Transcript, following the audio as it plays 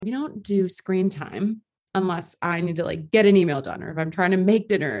We don't do screen time unless I need to like get an email done or if I'm trying to make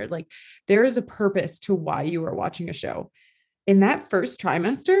dinner. Like there is a purpose to why you are watching a show. In that first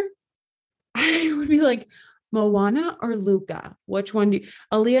trimester, I would be like, Moana or Luca? Which one do you?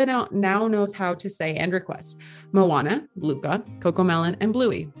 Aaliyah now knows how to say and request Moana, Luca, Coco Melon, and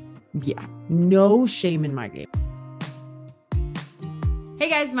Bluey. Yeah, no shame in my game. Hey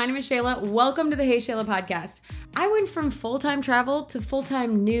guys, my name is Shayla. Welcome to the Hey Shayla podcast. I went from full-time travel to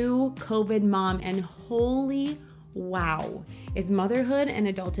full-time new COVID mom, and holy wow, is motherhood and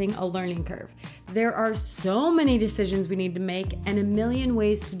adulting a learning curve. There are so many decisions we need to make and a million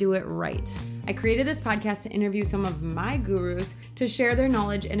ways to do it right. I created this podcast to interview some of my gurus to share their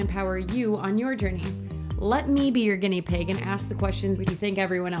knowledge and empower you on your journey. Let me be your guinea pig and ask the questions you think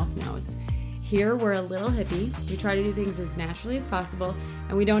everyone else knows. Here, we're a little hippie, we try to do things as naturally as possible,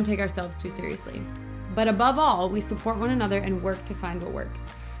 and we don't take ourselves too seriously. But above all, we support one another and work to find what works.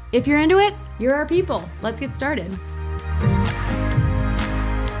 If you're into it, you're our people. Let's get started.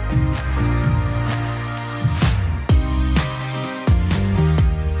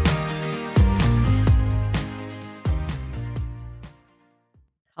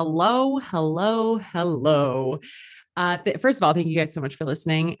 Hello. First of all, thank you guys so much for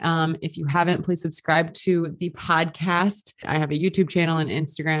listening. If you haven't, please subscribe to the podcast. I have a YouTube channel and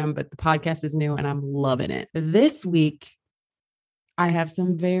Instagram, but the podcast is new and I'm loving it. This week, I have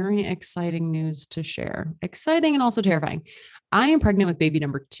some very exciting news to share. Exciting and also terrifying. I am pregnant with baby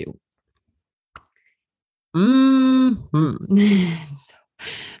number 2. So,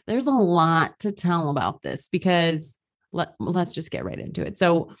 there's a lot to tell about this because let's just get right into it.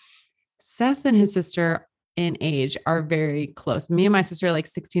 So Seth and his sister in age are very close. Me and my sister are like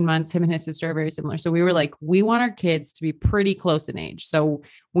 16 months. Him and his sister are very similar. So we were like, we want our kids to be pretty close in age. So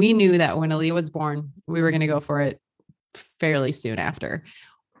we knew that when Aaliyah was born, we were going to go for it fairly soon after.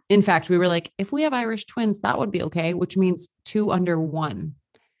 In fact, we were like, if we have Irish twins, that would be okay, which means 2 under 1.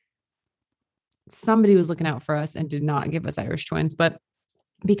 Somebody was looking out for us and did not give us Irish twins. But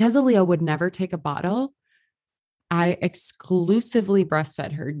because Aaliyah would never take a bottle, I exclusively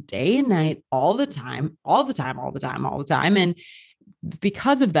breastfed her day and night, all the time. And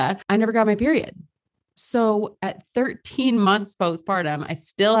because of that, I never got my period. So at 13 months postpartum, I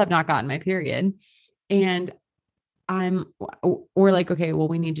still have not gotten my period. And we're like, okay, well,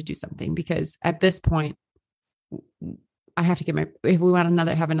 we need to do something because at this point, I have to if we want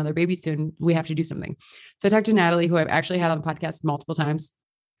have another baby soon, we have to do something. So I talked to Natalie, who I've actually had on the podcast multiple times.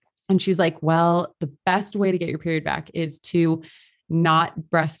 And she's like, well, the best way to get your period back is to not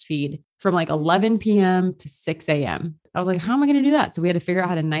breastfeed from like 11 p.m. to 6 a.m. I was like, how am I going to do that? So we had to figure out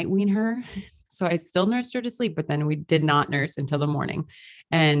how to night wean her. So I still nursed her to sleep, but then we did not nurse until the morning.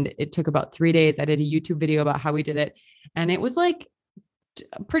 And it took about 3 days. I did a YouTube video about how we did it. And it was like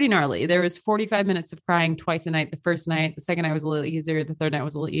pretty gnarly. There was 45 minutes of crying twice a night. The first night, the second night was a little easier. The third night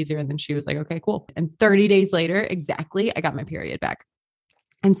was a little easier. And then she was like, okay, cool. And 30 days later, exactly, I got my period back.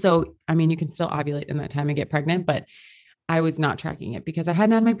 And so, I mean, you can still ovulate in that time and get pregnant, but I was not tracking it because I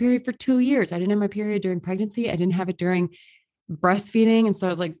hadn't had my period for 2 years. I didn't have my period during pregnancy. I didn't have it during breastfeeding. And so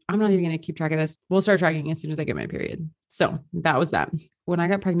I was like, I'm not even going to keep track of this. We'll start tracking as soon as I get my period. So that was that. When I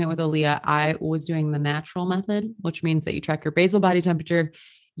got pregnant with Aaliyah, I was doing the natural method, which means that you track your basal body temperature,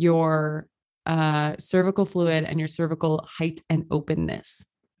 your cervical fluid, and your cervical height and openness.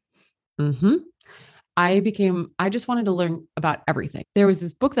 I just wanted to learn about everything. There was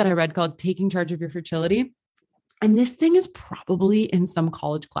this book that I read called Taking Charge of Your Fertility. And this thing is probably in some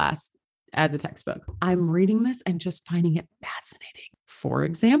college class as a textbook. I'm reading this and just finding it fascinating. For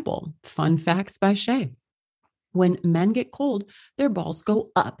example, fun facts by Shay. When men get cold, their balls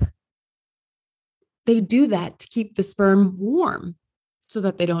go up. They do that to keep the sperm warm so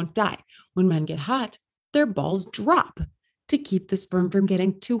that they don't die. When men get hot, their balls drop to keep the sperm from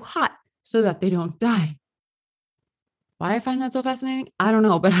getting too hot so that they don't die. Why I find that so fascinating? I don't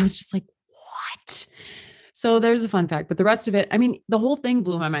know, but I was just like, what? So there's a fun fact, but the rest of it, I mean, the whole thing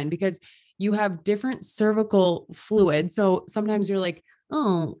blew my mind because you have different cervical fluid. So sometimes you're like,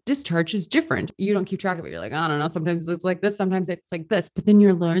 oh, discharge is different. You don't keep track of it. You're like, I don't know. Sometimes it's like this. Sometimes it's like this, but then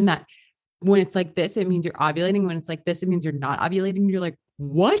you learn that when it's like this, it means you're ovulating. When it's like this, it means you're not ovulating. You're like,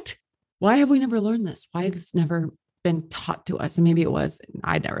 what? Why have we never learned this? Why has this never been taught to us? And maybe it was,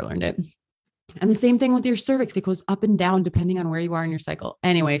 I'd never learned it. And the same thing with your cervix. It goes up and down depending on where you are in your cycle.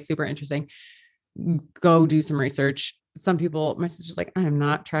 Anyway, super interesting. Go do some research. Some people, my sister's like, I am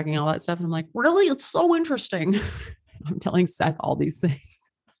not tracking all that stuff. And I'm like, really? It's so interesting. I'm telling Seth all these things.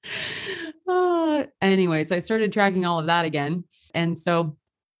 Anyway, so I started tracking all of that again. And so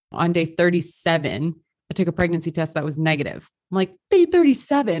on day 37, I took a pregnancy test that was negative. I'm like, day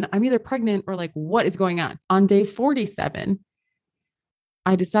 37, I'm either pregnant or like, what is going on? On day 47,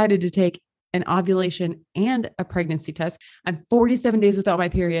 I decided to take an ovulation and a pregnancy test. I'm 47 days without my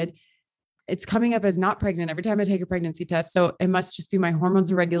period. It's coming up as not pregnant every time I take a pregnancy test. So it must just be my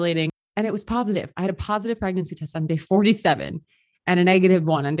hormones are regulating. And it was positive. I had a positive pregnancy test on day 47 and a negative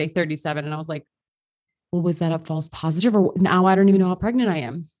one on day 37. And I was like, well, was that a false positive? Or now I don't even know how pregnant I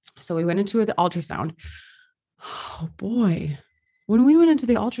am. So we went into the ultrasound. Oh boy. When we went into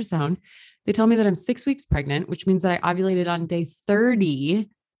the ultrasound, they tell me that I'm 6 weeks pregnant, which means that I ovulated on day 30.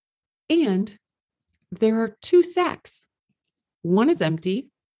 And there are 2 sacs. One is empty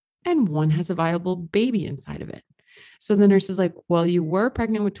and one has a viable baby inside of it. So the nurse is like, well, you were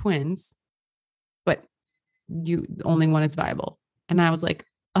pregnant with twins, but only one is viable. And I was like,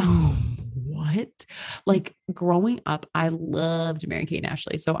 oh, what? Like growing up, I loved Mary Kate and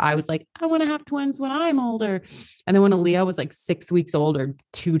Ashley. So I was like, I want to have twins when I'm older. And then when Aaliyah was like 6 weeks old or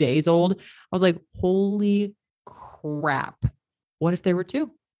 2 days old, I was like, holy crap. What if there were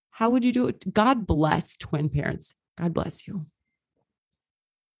 2? How would you do it? God bless twin parents. God bless you.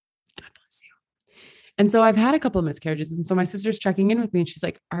 God bless you. And so I've had a couple of miscarriages. And so my sister's checking in with me and she's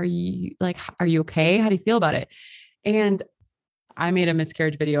like, are you okay? How do you feel about it? And I made a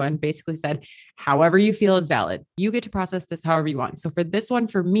miscarriage video and basically said, however you feel is valid. You get to process this however you want. So for this one,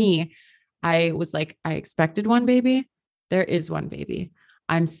 for me, I was like, I expected one baby. There is one baby.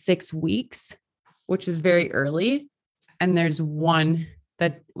 I'm 6 weeks, which is very early. And there's one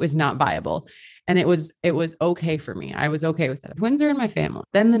that was not viable. And it was okay for me. I was okay with it. Twins are in my family.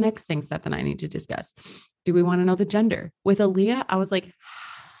 Then the next thing, Seth and I need to discuss. Do we want to know the gender? With Aaliyah, I was like,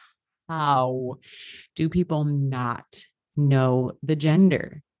 how do people not know the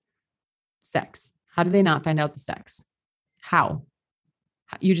gender? Sex. How do they not find out the sex? How?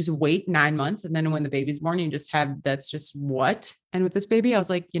 You just wait 9 months. And then when the baby's born, you just have, that's just what? And with this baby, I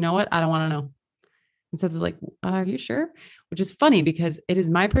was like, you know what? I don't want to know. And Seth was like, are you sure? Which is funny because it is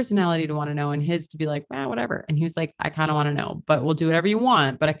my personality to want to know and his to be like, whatever. And he was like, I kind of want to know, but we'll do whatever you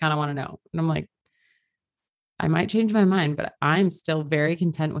want, but I kind of want to know. And I'm like, I might change my mind, but I'm still very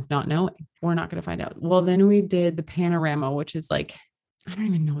content with not knowing. We're not going to find out. Well, then we did the panorama, which is like, I don't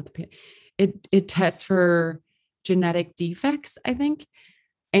even know what it tests for genetic defects, I think.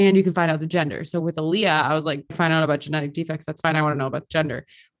 And you can find out the gender. So with Aaliyah, I was like, find out about genetic defects. That's fine. I want to know about the gender.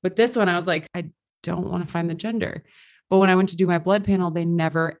 But this one, I was like, I don't want to find the gender. But when I went to do my blood panel, they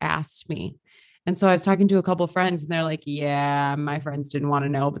never asked me. And so I was talking to a couple of friends and they're like, yeah, my friends didn't want to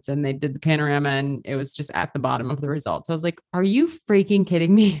know, but then they did the panorama and it was just at the bottom of the results. I was like, are you freaking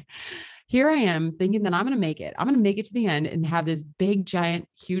kidding me? Here I am thinking that I'm going to make it. I'm going to make it to the end and have this big, giant,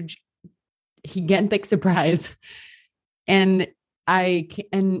 huge, gigantic surprise. And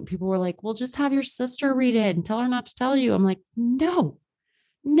people were like, well, just have your sister read it and tell her not to tell you. I'm like, no,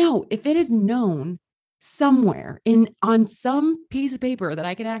 if it is known somewhere on some piece of paper that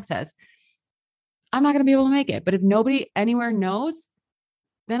I can access, I'm not going to be able to make it. But if nobody anywhere knows,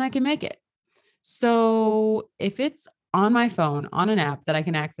 then I can make it. So if it's on my phone, on an app that I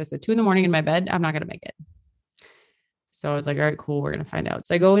can access at 2 a.m. in my bed, I'm not going to make it. So I was like, all right, cool. We're going to find out.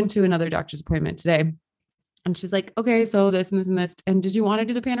 So I go into another doctor's appointment today and she's like, okay, so this and this and this. And did you want to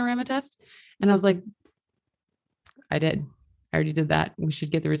do the panorama test? And I was like, I did. I already did that. We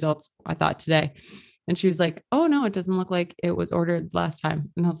should get the results, I thought, today. And she was like, oh no, it doesn't look like it was ordered last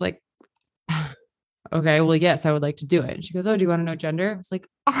time. And I was like, okay, well, yes, I would like to do it. And she goes, oh, do you want to know gender? I was like,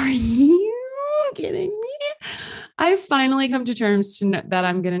 are you kidding me? I finally come to terms that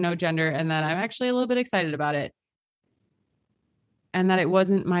I'm going to know gender and that I'm actually a little bit excited about it. And that it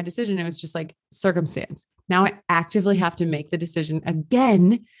wasn't my decision. It was just like circumstance. Now I actively have to make the decision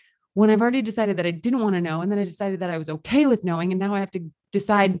again when I've already decided that I didn't want to know. And then I decided that I was okay with knowing. And now I have to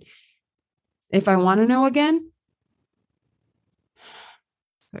decide if I want to know again.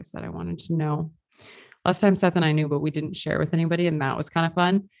 So I said I wanted to know. Last time Seth and I knew, but we didn't share with anybody. And that was kind of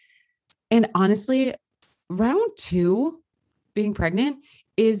fun. And honestly, round 2, being pregnant,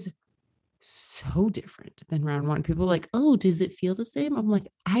 is so different than round 1. People are like, oh, does it feel the same? I'm like,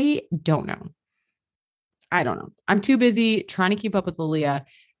 I don't know. I'm too busy trying to keep up with Aaliyah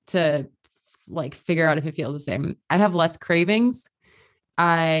to like figure out if it feels the same. I have less cravings.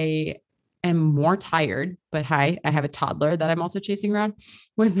 I am more tired, but hi, I have a toddler that I'm also chasing around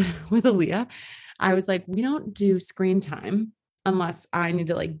with Aaliyah. I was like, we don't do screen time unless I need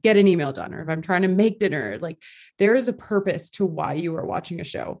to like get an email done or if I'm trying to make dinner. Like there is a purpose to why you are watching a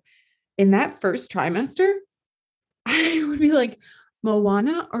show. In that first trimester, I would be like,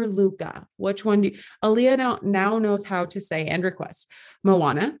 Moana or Luca? Which one do you? Aaliyah now knows how to say and request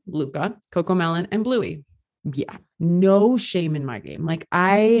Moana, Luca, Cocomelon, and Bluey. Yeah, no shame in my game. Like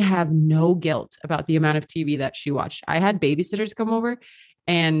I have no guilt about the amount of TV that she watched. I had babysitters come over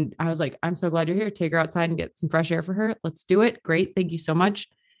and I was like, I'm so glad you're here. Take her outside and get some fresh air for her. Let's do it. Great. Thank you so much.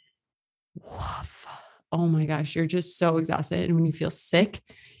 Woof. Oh my gosh, you're just so exhausted. And when you feel sick,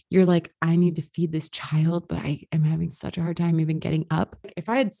 you're like, I need to feed this child, but I am having such a hard time even getting up. If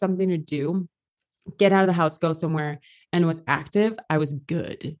I had something to do, get out of the house, go somewhere, and was active, I was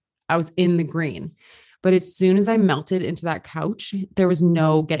good. I was in the green. But as soon as I melted into that couch, there was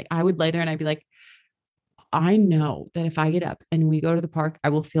no getting, I would lay there and I'd be like, I know that if I get up and we go to the park, I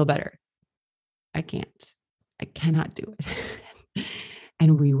will feel better. I can't. I cannot do it.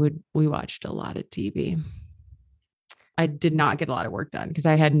 And we watched a lot of TV. I did not get a lot of work done because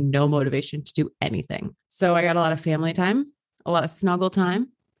I had no motivation to do anything. So I got a lot of family time, a lot of snuggle time,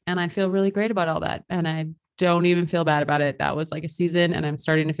 and I feel really great about all that. And I don't even feel bad about it. That was like a season and I'm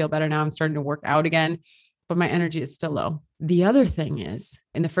starting to feel better now. I'm starting to work out again, but my energy is still low. The other thing is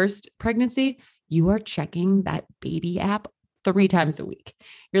in the first pregnancy, you are checking that baby app 3 times a week.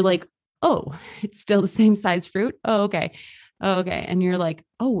 You're like, oh, it's still the same size fruit. Oh, okay. Oh, okay. And you're like,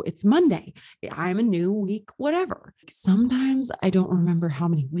 oh, it's Monday. I'm a new week, whatever. Sometimes I don't remember how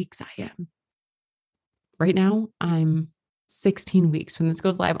many weeks I am. Right now, I'm 16 weeks. When this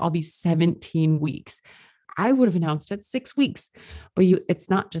goes live, I'll be 17 weeks. I would have announced it 6 weeks, but it's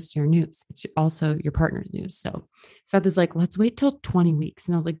not just your news. It's also your partner's news. So Seth is like, let's wait till 20 weeks.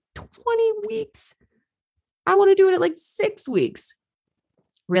 And I was like, 20 weeks? I want to do it at like 6 weeks.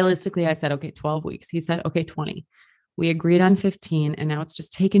 Realistically, I said, okay, 12 weeks. He said, okay, 20. We agreed on 15. And now it's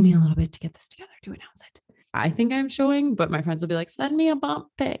just taken me a little bit to get this together to announce it. I think I'm showing, but my friends will be like, send me a bump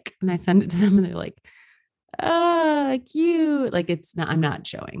pic. And I send it to them and they're like, cute. Like I'm not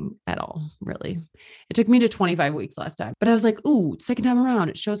showing at all, really. It took me to 25 weeks last time, but I was like, ooh, second time around,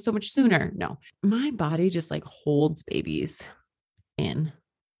 it shows so much sooner. No, my body just like holds babies in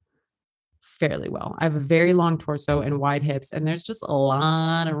fairly well. I have a very long torso and wide hips, and there's just a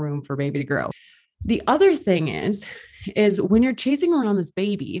lot of room for baby to grow. The other thing is when you're chasing around this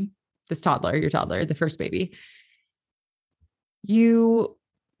baby, this toddler, your toddler, the first baby, you're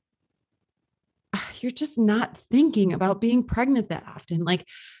just not thinking about being pregnant that often. Like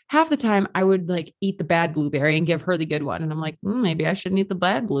half the time I would like eat the bad blueberry and give her the good one. And I'm like, maybe I shouldn't eat the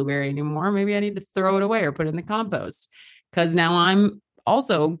bad blueberry anymore. Maybe I need to throw it away or put it in the compost. Cause now I'm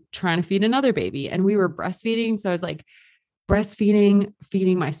also trying to feed another baby and we were breastfeeding. So I was like breastfeeding,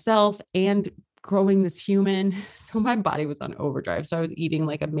 feeding myself and growing this human. So my body was on overdrive. So I was eating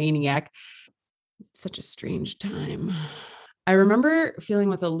like a maniac. Such a strange time. I remember feeling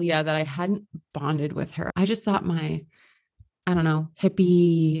with Aaliyah that I hadn't bonded with her. I just thought I don't know,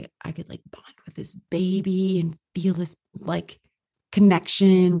 hippie, I could like bond with this baby and feel this like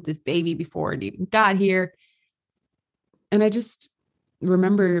connection with this baby before it even got here. And I just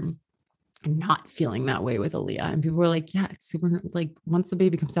remember not feeling that way with Aaliyah. And people were like, yeah, it's super, like once the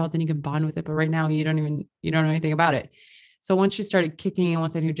baby comes out, then you can bond with it. But right now you don't know anything about it. So once she started kicking and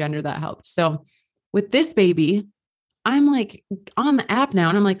once I knew gender, that helped. So with this baby, I'm like on the app now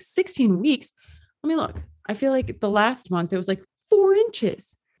and I'm like 16 weeks. Let me look. I feel like the last month it was like 4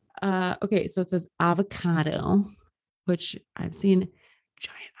 inches. Okay. So it says avocado, which I've seen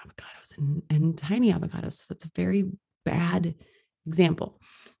giant avocados and tiny avocados. So that's a very bad example.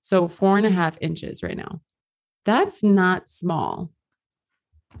 So 4.5 inches right now. That's not small.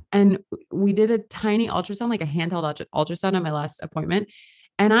 And we did a tiny ultrasound, like a handheld ultrasound at my last appointment.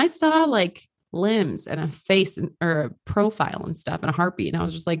 And I saw like limbs and a face or a profile and stuff and a heartbeat. And I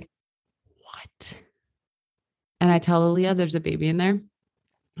was just like, what? And I tell Aaliyah there's a baby in there.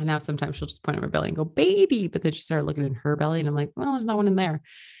 And now sometimes she'll just point at her belly and go, baby. But then she started looking in her belly and I'm like, well, there's no one in there.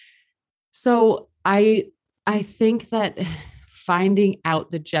 So I think that finding out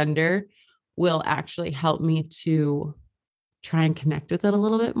the gender will actually help me to try and connect with it a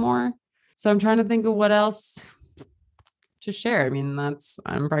little bit more. So I'm trying to think of what else to share. I mean,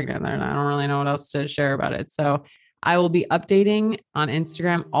 I'm pregnant and I don't really know what else to share about it. So I will be updating on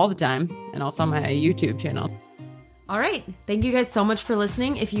Instagram all the time and also on my YouTube channel. All right. Thank you guys so much for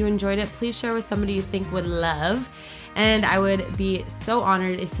listening. If you enjoyed it, please share with somebody you think would love. And I would be so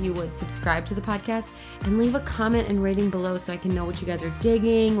honored if you would subscribe to the podcast and leave a comment and rating below so I can know what you guys are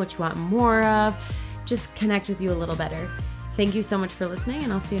digging, what you want more of, just connect with you a little better. Thank you so much for listening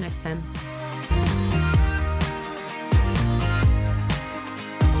and I'll see you next time.